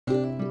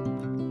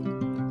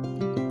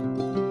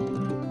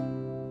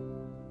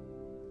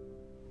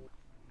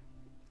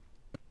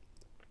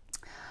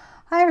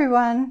Hi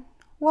everyone,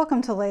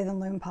 welcome to Lathe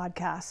and Loom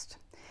podcast.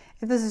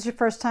 If this is your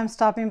first time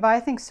stopping by,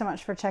 thanks so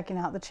much for checking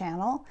out the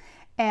channel.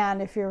 And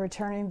if you're a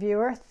returning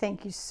viewer,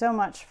 thank you so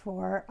much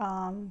for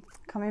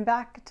coming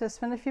back to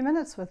spend a few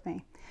minutes with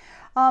me.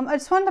 I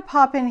just wanted to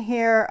pop in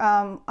here.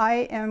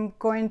 I am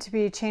going to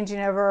be changing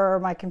over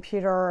my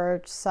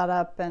computer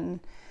setup,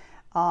 and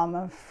I'm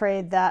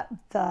afraid that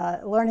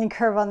the learning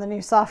curve on the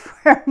new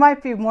software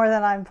might be more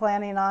than I'm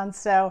planning on.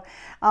 So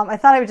I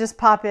thought I would just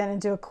pop in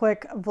and do a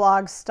quick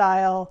vlog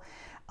style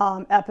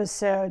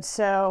episode.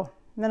 So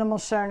minimal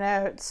show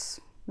notes,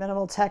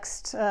 minimal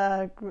text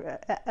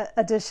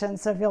addition.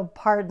 So if you'll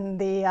pardon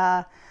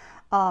the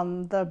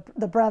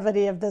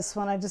brevity of this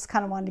one, I just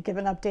kind of wanted to give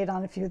an update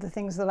on a few of the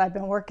things that I've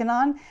been working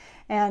on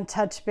and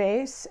touch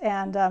base.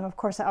 And of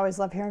course, I always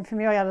love hearing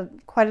from you. I had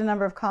quite a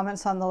number of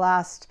comments on the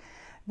last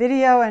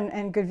video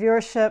and good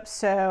viewership.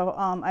 So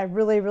I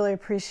really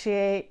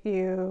appreciate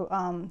you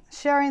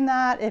sharing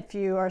that. If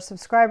you are a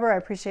subscriber, I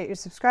appreciate you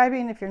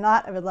subscribing. If you're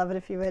not, I would love it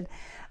if you would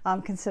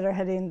consider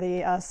hitting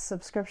the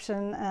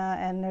subscription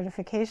and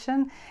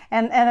notification.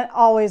 And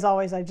always,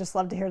 I just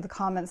love to hear the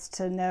comments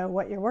to know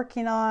what you're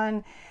working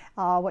on,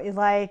 what you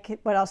like,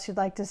 what else you'd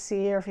like to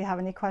see, or if you have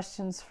any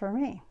questions for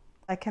me.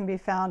 I can be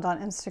found on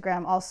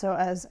Instagram also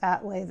as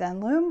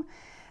 @LatheandLoom.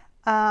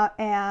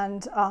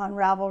 And on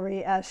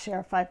Ravelry as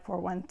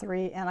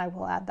Cher5413, and I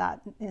will add that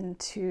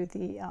into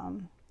the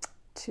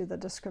to the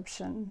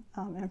description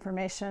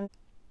information.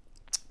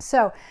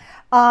 So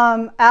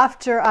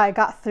after I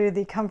got through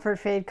the Comfort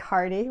Fade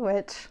Cardi,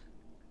 which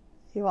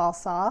you all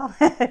saw,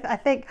 I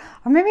think,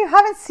 or maybe you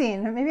haven't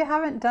seen, or maybe you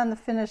haven't done the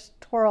finished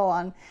twirl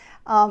on.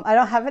 I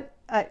don't have it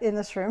in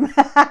this room.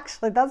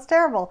 Actually, that's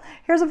terrible.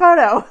 Here's a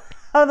photo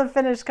of the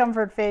finished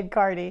Comfort Fade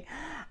Cardi.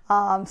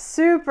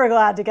 Super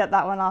glad to get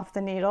that one off the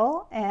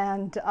needle,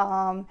 and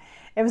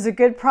it was a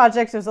good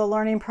project. It was a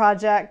learning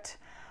project.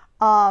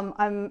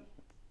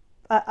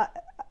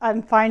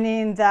 I'm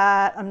finding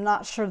that I'm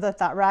not sure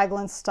that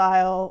raglan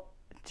style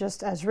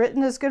just as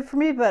written is good for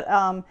me, but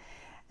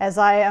as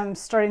I am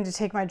starting to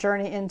take my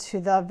journey into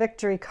the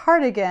Victory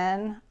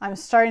cardigan, I'm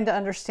starting to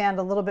understand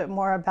a little bit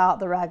more about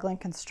the raglan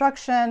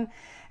construction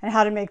and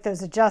how to make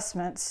those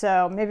adjustments.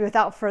 So maybe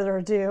without further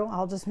ado,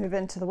 I'll just move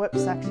into the whip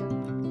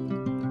section.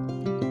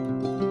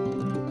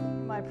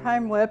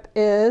 Prime whip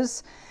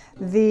is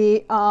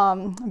the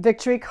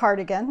Victory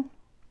cardigan.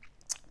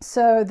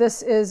 So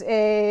this is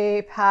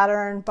a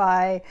pattern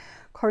by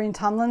Corinne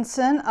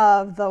Tomlinson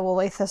of the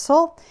Woolly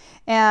Thistle,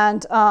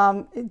 and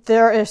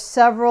there is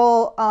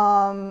several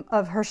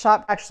of her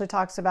shop actually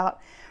talks about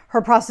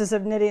her process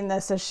of knitting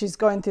this as she's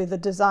going through the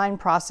design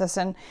process,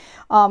 and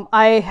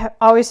I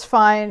always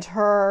find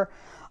her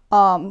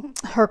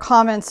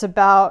comments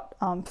about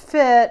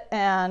fit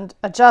and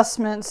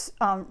adjustments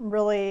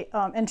really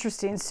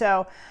interesting.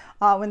 So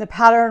when the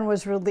pattern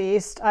was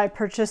released, I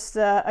purchased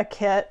a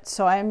kit.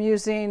 So I am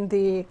using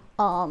the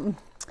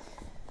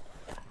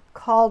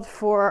called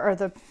for, or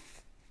the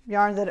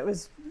yarn that it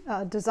was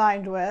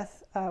designed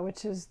with,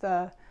 which is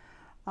the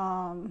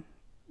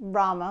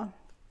Rama,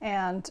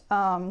 and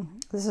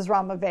this is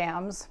Rama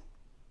Vams,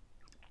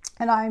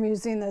 and I'm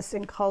using this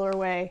in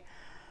colorway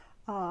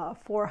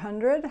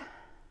 400.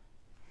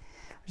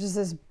 Which is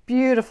this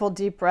beautiful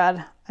deep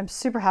red. I'm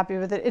super happy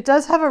with it. It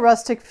does have a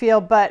rustic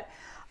feel, but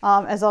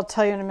as I'll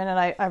tell you in a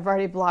minute, I've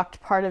already blocked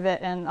part of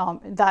it, and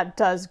that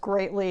does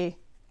greatly,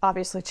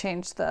 obviously,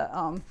 change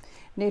the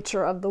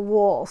nature of the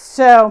wool.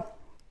 So,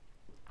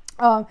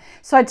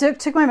 so I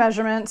took my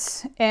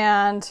measurements,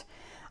 and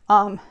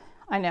I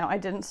know I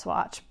didn't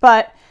swatch,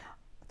 but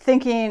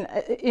thinking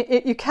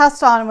you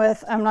cast on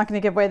with, I'm not going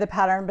to give away the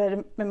pattern,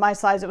 but in my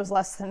size it was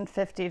less than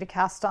 50 to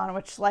cast on,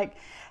 which, like,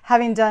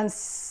 having done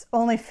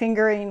only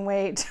fingering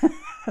weight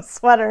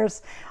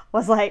sweaters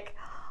was like,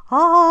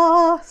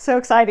 so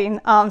exciting.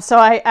 So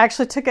I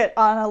actually took it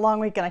on a long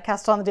weekend. I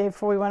cast on the day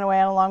before we went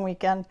away on a long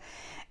weekend,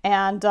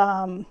 and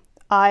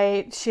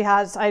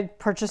I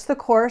purchased the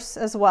course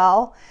as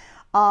well,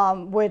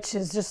 which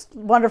is just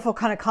wonderful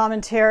kind of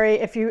commentary.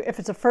 If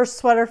it's a first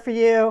sweater for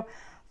you,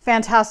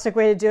 fantastic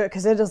way to do it,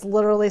 because it is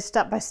literally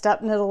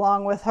step-by-step knit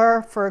along with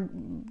her for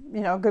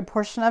a good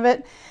portion of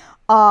it.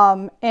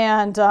 I'm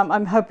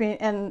hoping,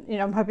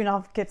 I'm hoping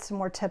I'll get some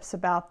more tips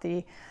about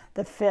the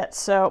fit.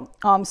 So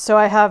so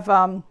I have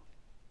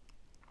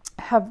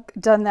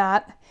done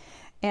that,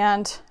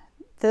 and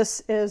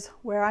this is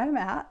where I'm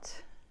at.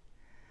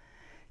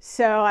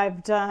 So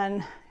I've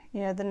done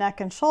the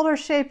neck and shoulder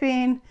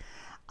shaping.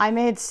 I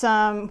made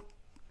some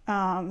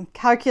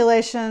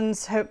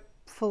calculations.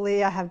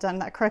 Hopefully I have done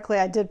that correctly.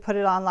 I did put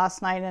it on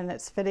last night, and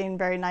it's fitting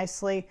very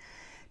nicely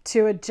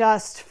to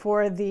adjust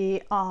for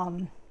the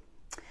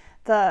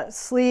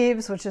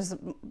sleeves, which is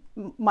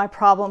my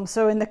problem.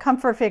 So in the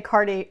Comfort Fade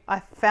Cardi, I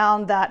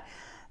found that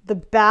the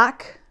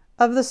back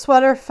of the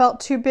sweater felt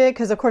too big,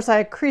 because of course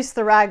I creased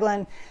the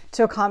raglan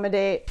to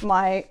accommodate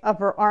my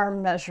upper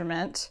arm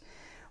measurement,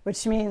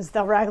 which means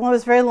the raglan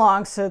was very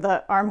long, so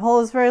the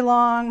armhole is very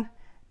long,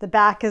 the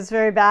back is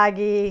very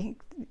baggy,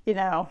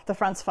 the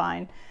front's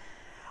fine.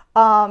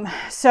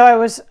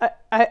 So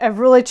I've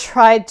really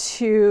tried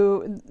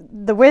to,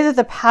 the way that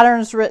the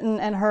pattern's written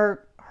and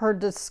her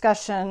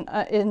discussion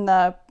in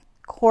the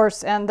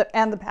course and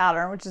the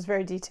pattern, which is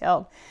very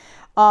detailed,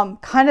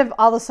 kind of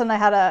all of a sudden I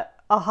had a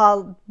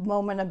aha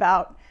moment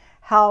about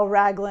how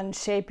raglan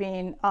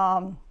shaping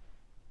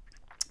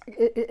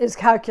is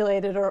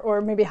calculated,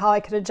 or maybe how I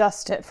could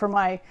adjust it for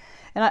my,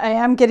 and I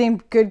am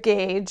getting good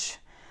gauge.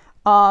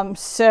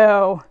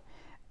 So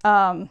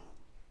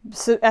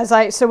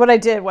what I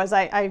did was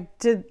I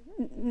did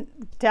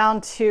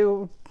down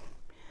to,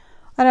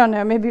 I don't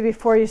know, maybe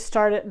before I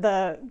split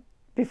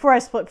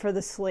for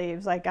the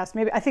sleeves, I guess,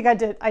 maybe,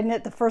 I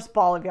knit the first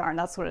ball of yarn.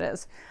 That's what it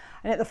is.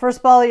 I knit the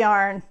first ball of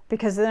yarn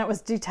because then it was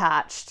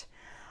detached.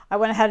 I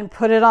went ahead and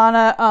put it on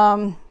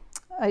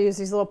I use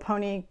these little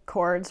pony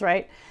cords,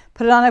 right?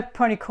 Put it on a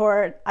pony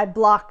cord. I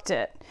blocked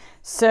it.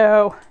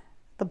 So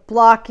the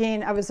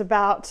blocking, I was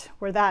about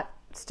where that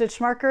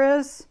stitch marker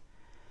is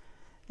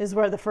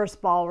where the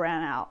first ball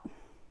ran out.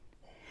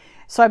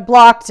 So I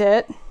blocked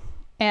it,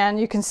 and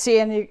you can see,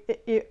 and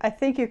I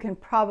think you can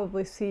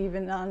probably see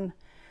even on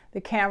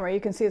the camera, you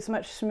can see it's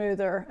much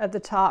smoother at the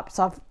top. It's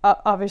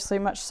obviously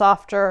much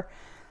softer,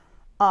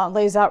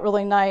 lays out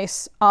really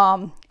nice,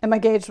 and my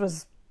gauge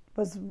was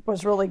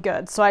really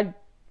good. So I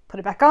put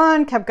it back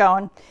on, kept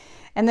going,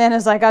 and then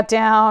as I got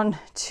down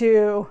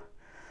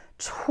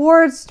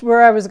towards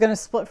where I was going to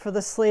split for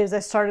the sleeves, I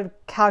started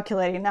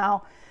calculating.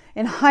 Now,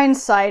 in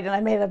hindsight, and I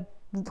made a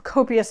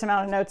copious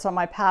amount of notes on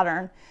my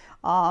pattern,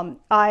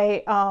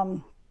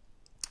 I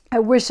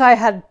wish I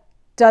had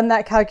done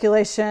that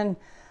calculation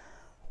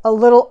a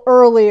little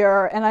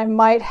earlier, and I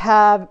might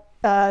have,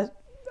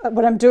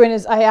 what I'm doing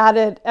is I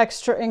added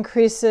extra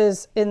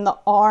increases in the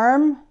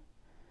arm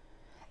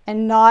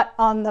and not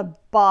on the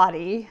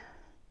body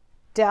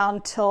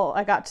down till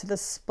I got to the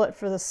split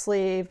for the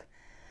sleeve.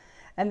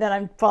 And then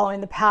I'm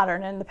following the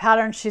pattern. And the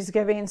pattern, she's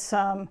giving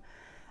some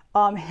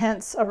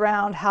hints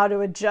around how to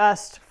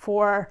adjust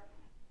for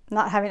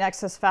not having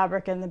excess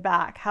fabric in the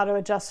back, how to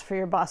adjust for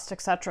your bust,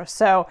 etc.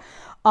 So,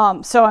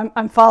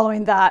 I'm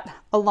following that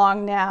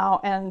along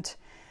now and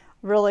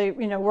really,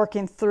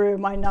 working through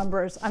my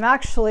numbers. I'm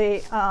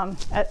actually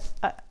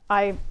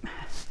I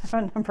have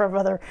a number of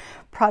other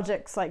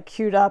projects like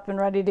queued up and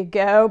ready to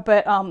go,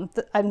 but I'm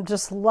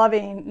just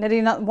loving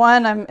knitting.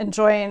 One, I'm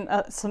enjoying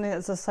something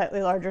that's a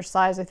slightly larger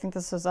size. I think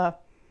this is might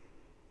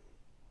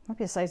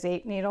be a size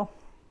 8 needle.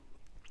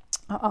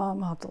 I'll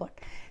have to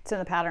look. It's in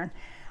the pattern.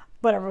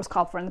 Whatever was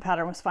called for in the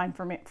pattern was fine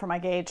for me, for my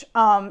gauge.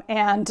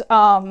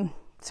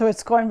 So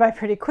it's going by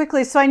pretty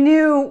quickly. So I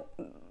knew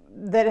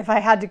that if I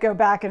had to go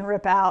back and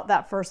rip out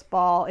that first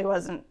ball, it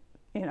wasn't,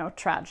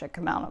 tragic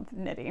amount of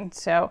knitting.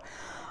 So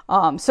it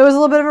was a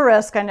little bit of a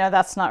risk. I know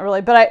that's not really,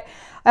 but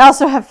I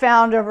also have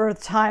found over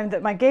time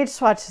that my gauge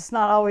swatch is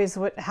not always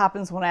what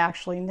happens when I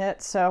actually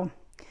knit. So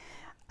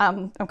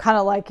I'm kind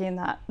of liking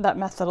that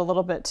method a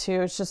little bit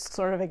too. It's just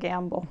sort of a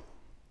gamble.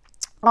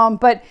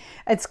 But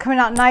it's coming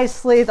out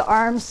nicely. The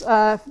arms,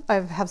 I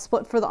have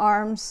split for the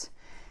arms,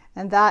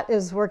 and that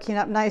is working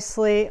up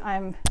nicely.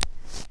 I'm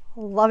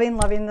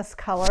loving this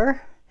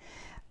color.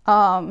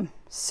 My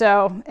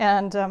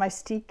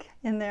steek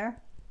in there.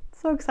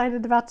 So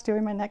excited about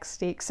doing my next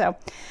steek. So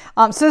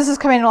this is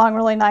coming along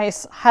really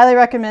nice. Highly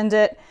recommend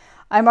it.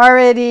 I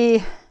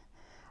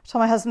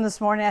told my husband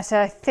this morning, I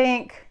said, I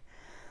think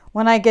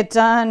when I get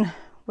done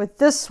with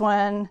this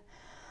one,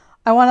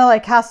 I want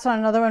to cast on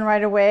another one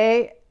right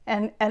away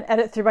and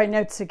edit through my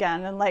notes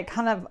again. And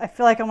I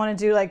feel like I want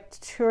to do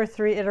 2 or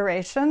 3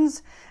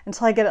 iterations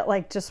until I get it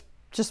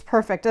just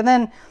perfect. And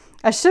then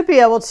I should be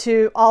able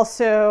to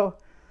also,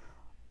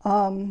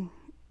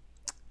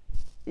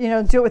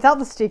 do it without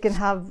the steek and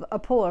have a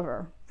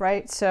pullover,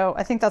 right? So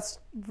I think that's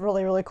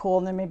really, really cool.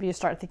 And then maybe you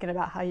start thinking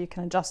about how you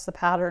can adjust the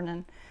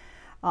pattern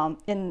and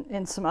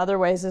in some other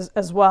ways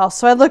as well.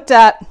 So I looked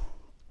at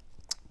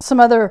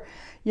some other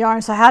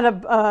yarns. I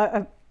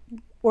had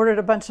ordered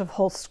a bunch of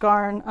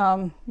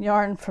Holstgarn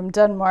yarn from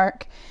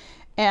Denmark,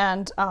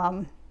 and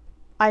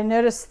I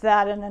noticed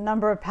that in a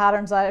number of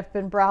patterns I've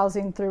been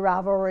browsing through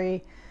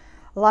Ravelry,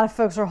 a lot of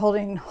folks are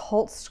holding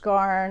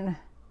Holstgarn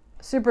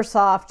super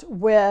soft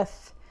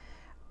with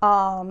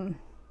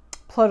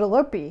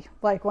Plötulopi,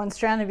 one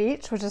strand of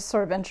each, which is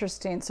sort of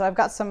interesting. So I've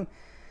got some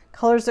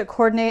colors that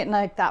coordinate,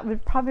 and that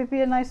would probably be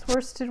a nice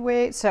worsted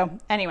weight. So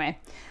anyway,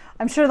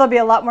 I'm sure there'll be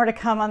a lot more to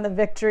come on the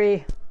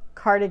Victory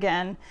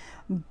cardigan,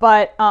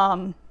 but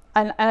I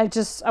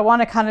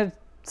want to kind of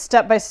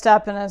step by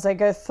step, and as I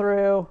go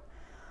through,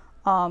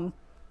 kind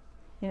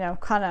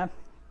of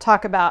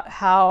talk about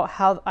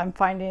how I'm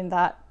finding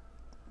that,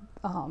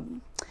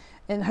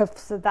 in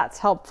hopes that that's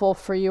helpful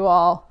for you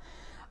all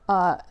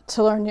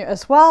to learn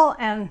as well.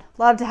 And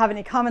love to have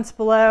any comments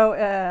below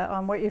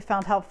on what you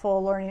found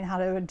helpful learning how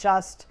to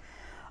adjust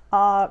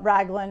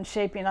raglan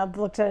shaping. I've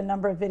looked at a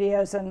number of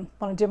videos and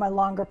want to do my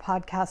longer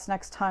podcast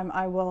next time.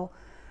 I will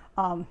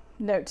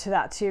note to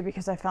that too,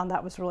 because I found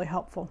that was really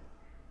helpful.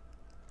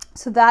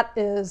 So that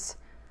is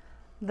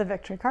the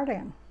Victory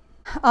cardigan.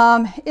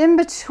 In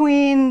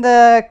between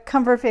the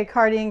Comfort Fade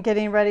Cardi and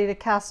getting ready to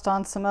cast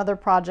on some other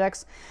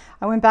projects,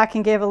 I went back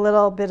and gave a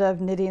little bit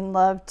of knitting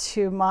love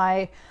to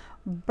my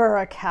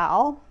Burra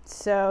Cowl.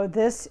 So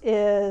this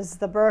is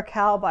the Burra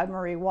Cowl by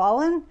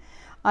Wallin.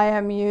 I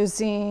am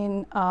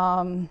using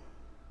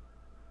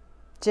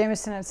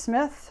Jamieson and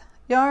Smith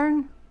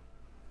yarn.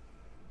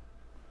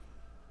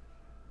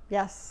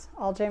 Yes,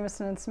 all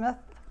Jamieson and Smith.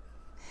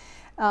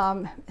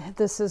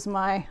 This is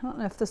my, I don't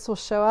know if this will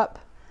show up,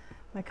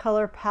 my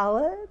color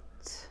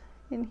palette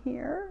in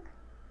here.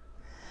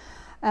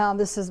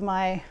 This is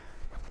my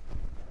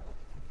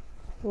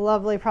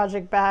lovely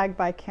project bag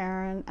by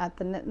Karen at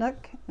the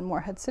Knook in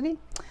Morehead City.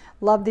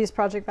 Love these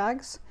project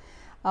bags.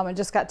 I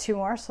just got 2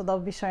 more, so they'll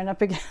be showing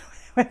up again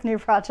with new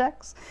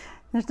projects.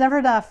 There's never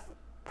enough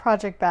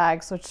project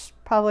bags, which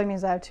probably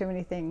means I have too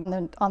many things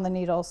on the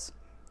needles,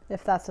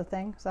 if that's a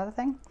thing. Is that a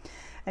thing?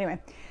 Anyway,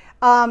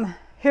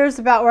 here's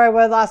about where I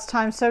was last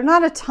time. So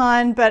not a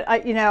ton, but I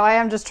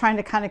am just trying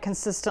to kind of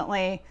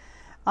consistently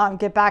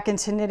get back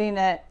into knitting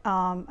it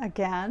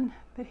again.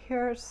 But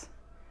here's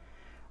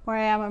where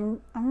I am.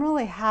 I'm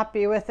really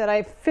happy with it.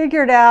 I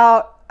figured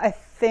out, I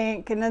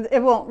think, and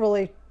it won't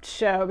really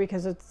show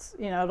because it's,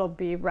 it'll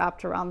be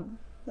wrapped around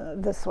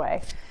this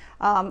way.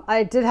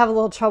 I did have a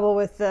little trouble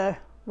with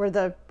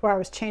where I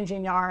was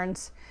changing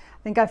yarns.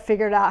 I think I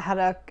figured out how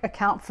to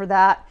account for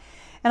that.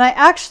 And I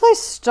actually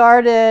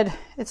started,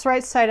 it's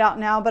right side out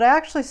now, but I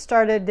actually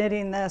started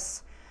knitting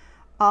this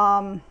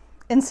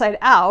inside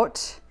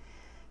out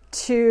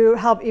to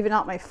help even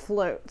out my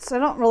floats. I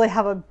don't really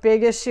have a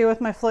big issue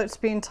with my floats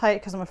being tight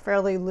because I'm a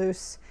fairly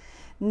loose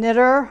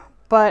knitter,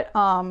 but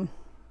I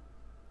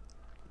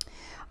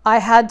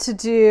had to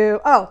do,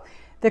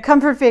 the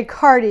Comfort Fade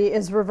Cardi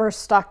is reverse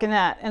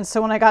stockinette. And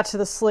so when I got to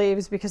the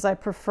sleeves, because I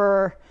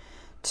prefer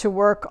to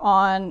work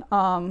on,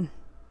 my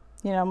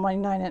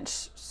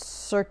 9-inch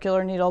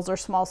circular needles or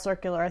small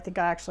circular, I think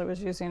I actually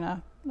was using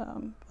a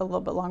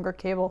little bit longer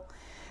cable.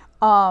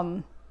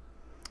 I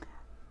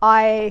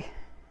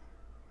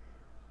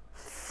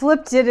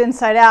flipped it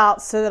inside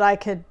out so that I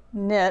could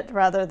knit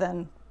rather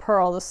than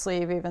purl the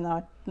sleeve, even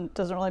though it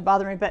doesn't really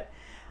bother me. But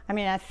I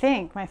mean, I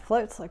think my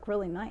floats look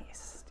really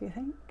nice. Do you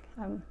think?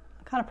 I'm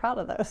kind of proud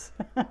of those.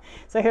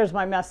 So here's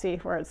my messy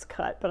where it's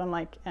cut, but I'm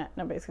like,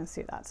 nobody's gonna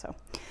see that. So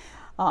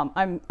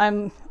I'm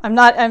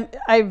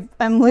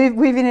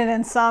weaving it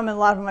in some, and a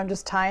lot of them I'm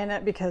just tying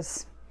it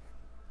because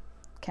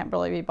can't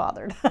really be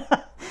bothered.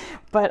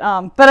 But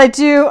I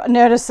do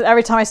notice that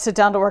every time I sit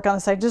down to work on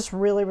this, I just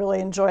really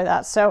enjoy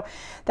that. So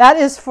that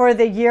is for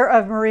the Year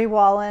of Marie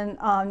Wallin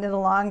knit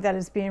along that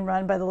is being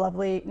run by the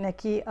lovely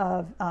Nikki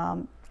of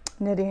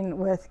Knitting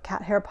with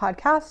Cat Hair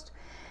podcast.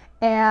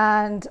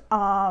 And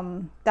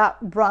that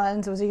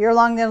runs, it was a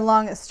year-long knit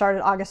along. It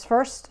started August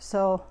 1st,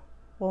 so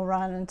we'll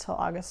run until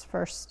August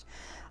 1st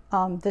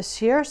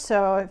this year.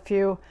 So if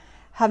you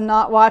have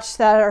not watched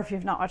that, or if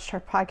you've not watched her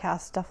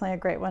podcast, definitely a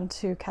great one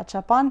to catch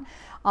up on,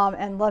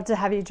 and love to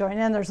have you join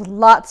in. There's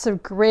lots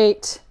of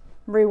great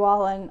Marie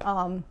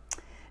Wallin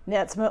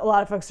knits. A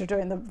lot of folks are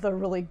doing the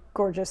really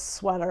gorgeous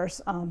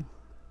sweaters.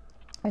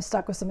 I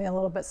stuck with something a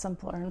little bit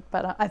simpler,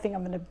 but I think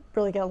I'm going to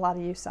really get a lot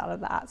of use out of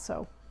that.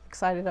 So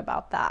excited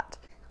about that.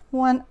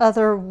 One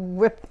other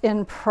whip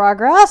in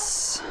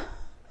progress.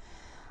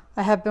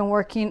 I have been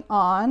working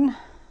on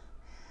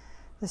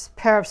this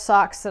pair of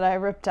socks that I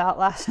ripped out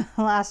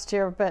last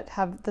year, but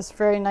have this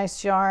very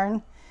nice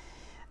yarn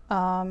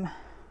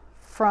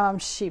from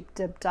Sheep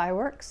Dip Dye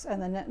Works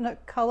and the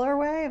Knook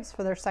colorway. It's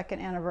for their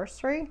 2nd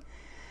anniversary.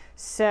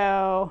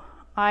 So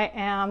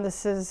I'm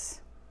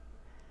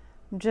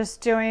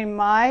just doing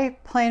my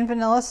plain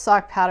vanilla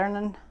sock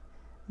pattern,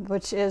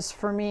 which is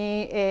for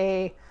me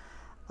a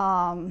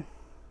I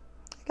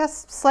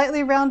guess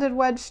slightly rounded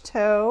wedge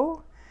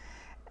toe,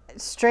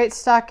 straight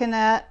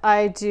stockinette.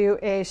 I do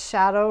a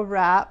shadow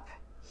wrap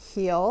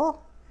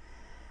heel,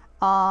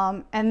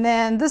 and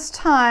then this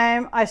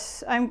time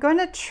I'm going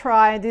to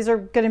try, these are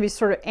going to be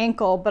sort of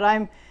ankle, but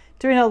I'm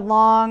doing a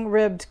long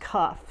ribbed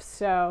cuff,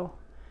 so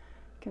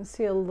you can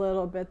see a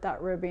little bit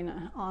that ribbing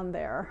on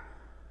there.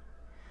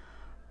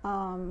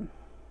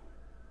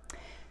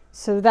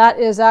 So that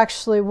is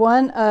actually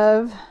one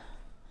of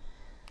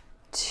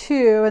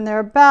 2, and they're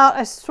about,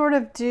 I sort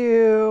of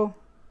do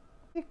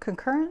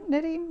concurrent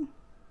knitting.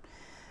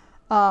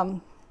 They're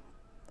on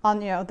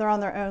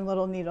their own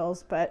little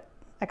needles, but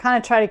I kind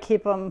of try to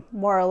keep them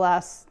more or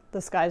less.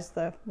 This guy's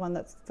the one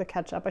that's the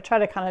catch up. I try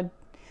to kind of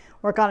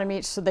work on them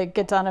each so they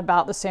get done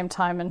about the same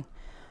time, and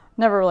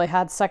never really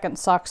had second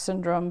sock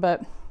syndrome,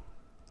 but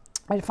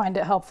I find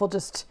it helpful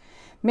just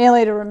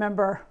mainly to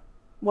remember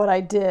what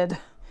I did.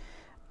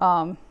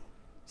 And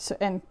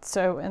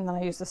then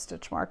I use the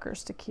stitch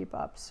markers to keep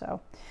up.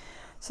 So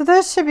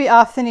those should be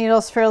off the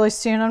needles fairly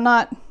soon.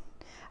 I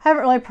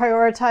haven't really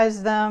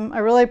prioritized them. I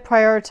really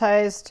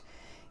prioritized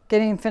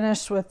getting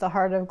finished with the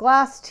Heart of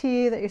Glass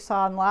tee that you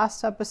saw in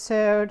last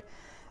episode,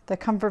 the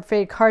Comfort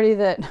Fade Cardi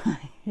that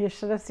you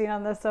should have seen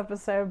on this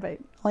episode, but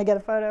only get a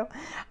photo.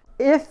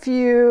 If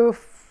you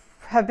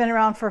have been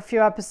around for a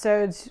few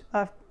episodes,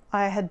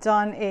 I had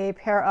done a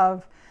pair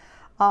of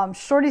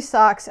shorty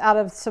socks out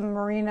of some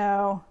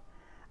merino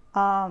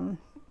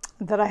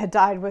that I had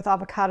dyed with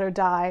avocado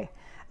dye.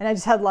 And I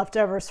just had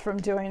leftovers from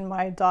doing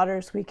my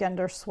daughter's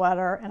weekender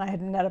sweater, and I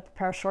had knit up a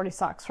pair of shorty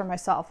socks for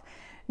myself.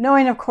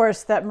 Knowing, of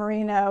course, that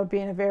merino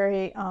being a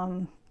very,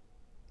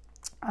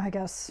 I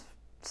guess,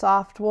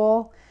 soft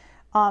wool,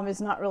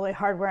 is not really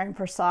hard wearing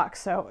for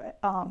socks. So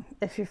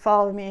if you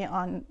follow me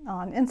on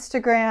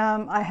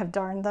Instagram, I have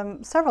darned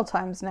them several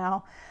times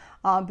now,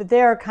 but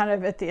they are kind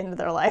of at the end of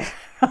their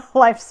life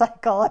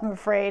cycle, I'm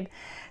afraid.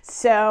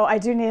 So I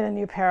do need a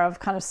new pair of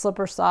kind of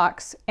slipper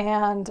socks.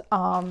 And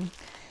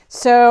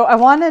so I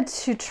wanted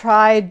to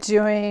try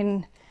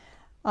doing,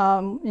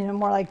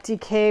 more like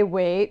DK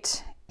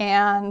weight.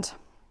 And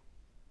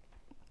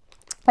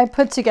I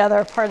put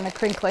together, pardon the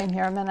crinkling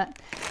here a minute,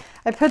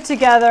 I put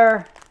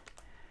together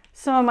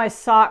some of my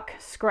sock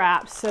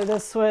scraps. So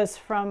this was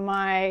from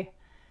my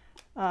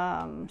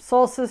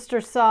Soul Sister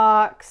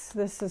socks.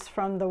 This is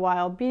from the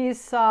Wild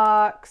Bees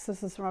socks.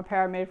 This is from a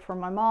pair I made for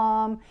my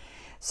mom.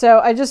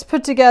 So I just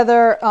put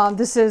together,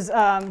 this is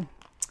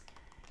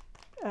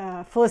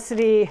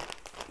Felicity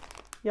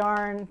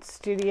Yarn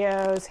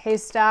Studios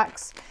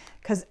Haystacks,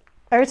 because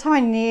every time I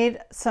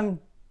need some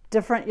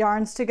different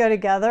yarns to go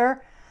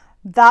together,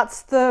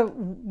 that's the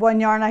one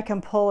yarn I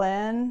can pull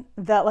in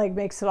that like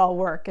makes it all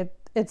work.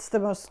 It's the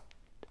most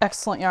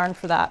excellent yarn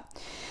for that.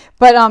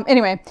 But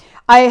anyway,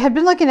 I had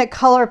been looking at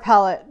color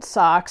palette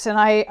socks, and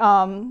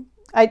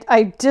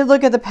I did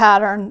look at the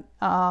pattern,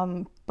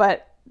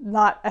 but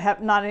not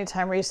any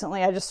time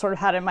recently. I just sort of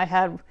had it in my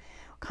head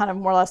kind of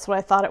more or less what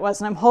I thought it was.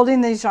 And I'm holding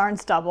these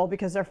yarns double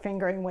because they're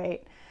fingering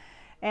weight.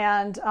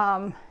 And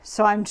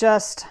so I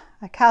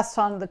cast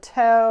on the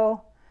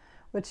toe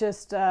with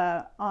just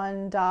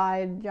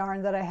undyed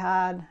yarn that I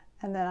had.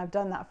 And then I've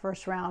done that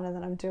first round, and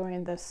then I'm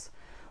doing this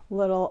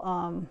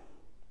little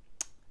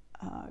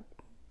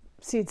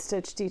seed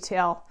stitch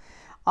detail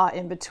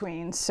in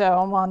between. So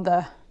I'm on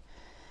the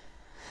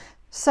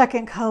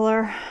second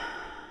color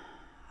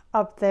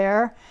up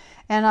there,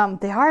 and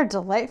they are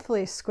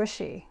delightfully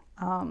squishy.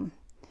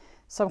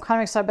 So I'm kind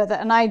of excited about that.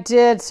 And I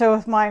did, so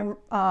with my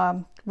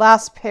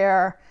last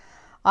pair,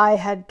 I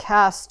had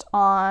cast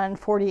on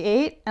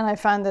 48, and I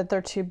found that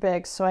they're too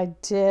big. So I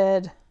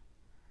did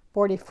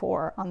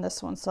 44 on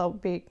this one. So I'll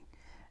be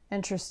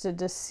interested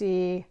to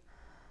see,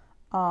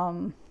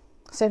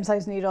 same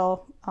size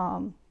needle,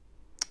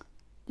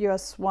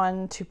 US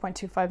 1,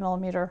 2.25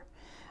 millimeter.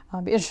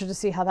 I'll be interested to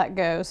see how that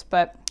goes.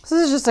 But this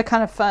is just a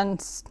kind of fun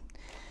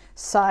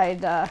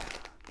side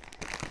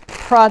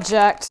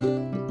project.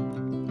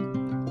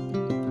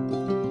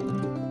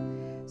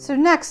 So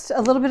next,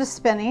 a little bit of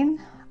spinning.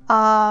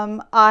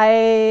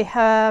 I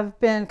have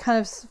been kind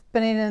of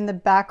spinning in the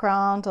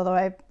background, although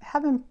I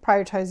have been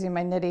prioritizing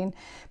my knitting,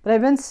 but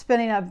I've been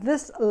spinning up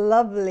this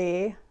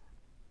lovely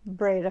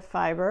braid of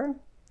fiber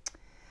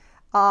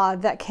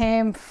that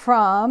came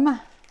from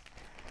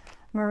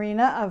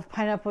Marina of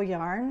Pineapple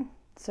Yarn.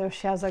 So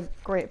she has a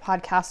great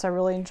podcast I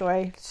really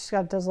enjoy. She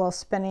does a little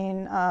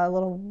spinning, a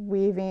little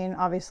weaving.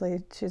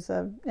 Obviously, she's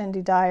an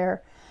indie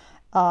dyer.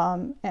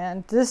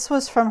 And this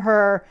was from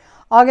her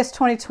August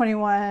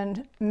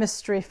 2021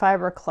 Mystery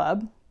Fiber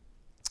Club.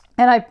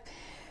 And I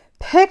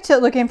picked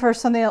it looking for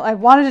something. I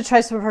wanted to try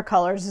some of her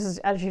colors. This is,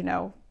 as you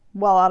know,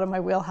 well out of my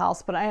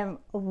wheelhouse, but I am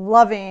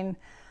loving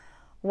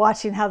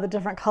watching how the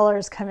different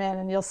colors come in.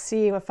 And you'll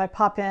see if I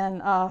pop in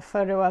a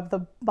photo of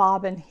the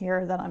bobbin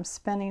here that I'm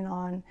spinning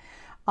on,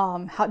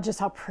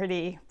 how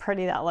pretty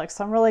that looks.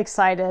 So I'm really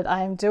excited.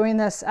 I'm doing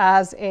this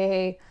as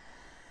a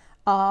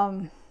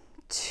 2-ply,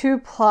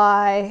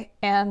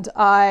 and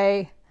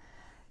I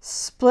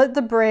split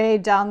the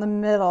braid down the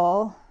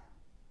middle.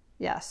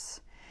 Yes.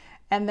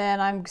 And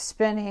then I'm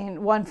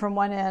spinning one from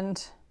one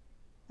end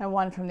and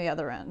one from the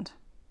other end,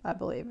 I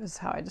believe is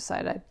how I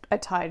decided. I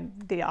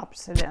tied the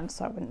opposite end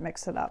so I wouldn't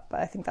mix it up, but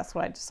I think that's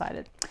what I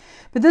decided.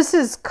 But this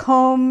is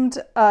combed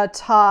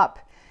top,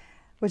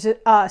 which is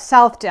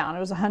south down. It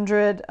was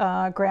 100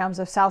 grams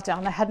of south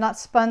down. I had not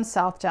spun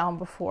south down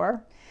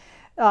before.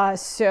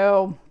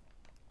 So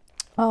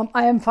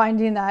I am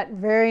finding that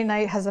very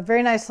nice, has a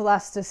very nice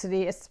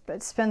elasticity.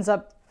 It spins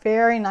up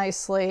very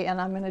nicely, and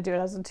I'm going to do it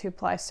as a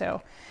 2-ply.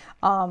 So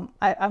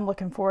I'm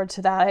looking forward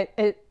to that.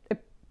 It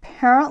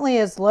apparently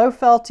is low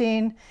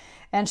felting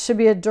and should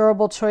be a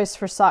durable choice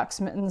for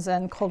socks, mittens,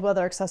 and cold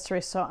weather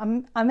accessories. So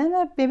I'm going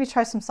to maybe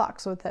try some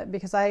socks with it,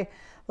 because I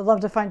would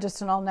love to find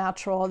just an all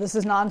natural. This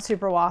is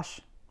non-superwash,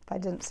 if I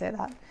didn't say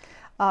that,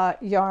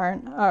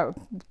 yarn,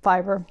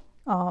 fiber.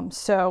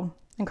 So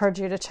encourage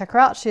you to check her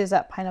out. She is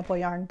at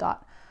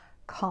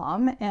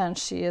pineappleyarn.com, and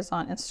she is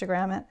on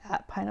Instagram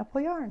at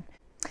pineappleyarn.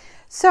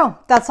 So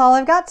that's all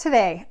I've got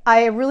today.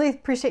 I really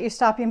appreciate you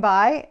stopping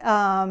by,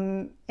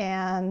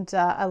 and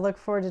I look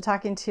forward to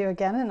talking to you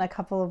again in a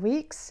couple of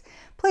weeks.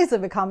 Please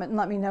leave a comment and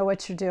let me know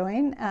what you're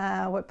doing,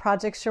 what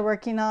projects you're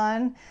working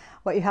on,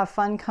 what you have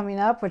fun coming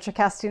up, what you're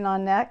casting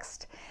on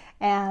next,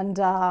 and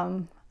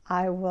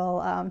I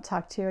will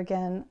talk to you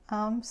again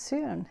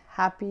soon.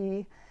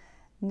 Happy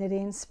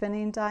knitting,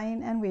 spinning,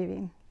 dyeing, and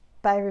weaving.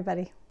 Bye,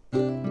 everybody.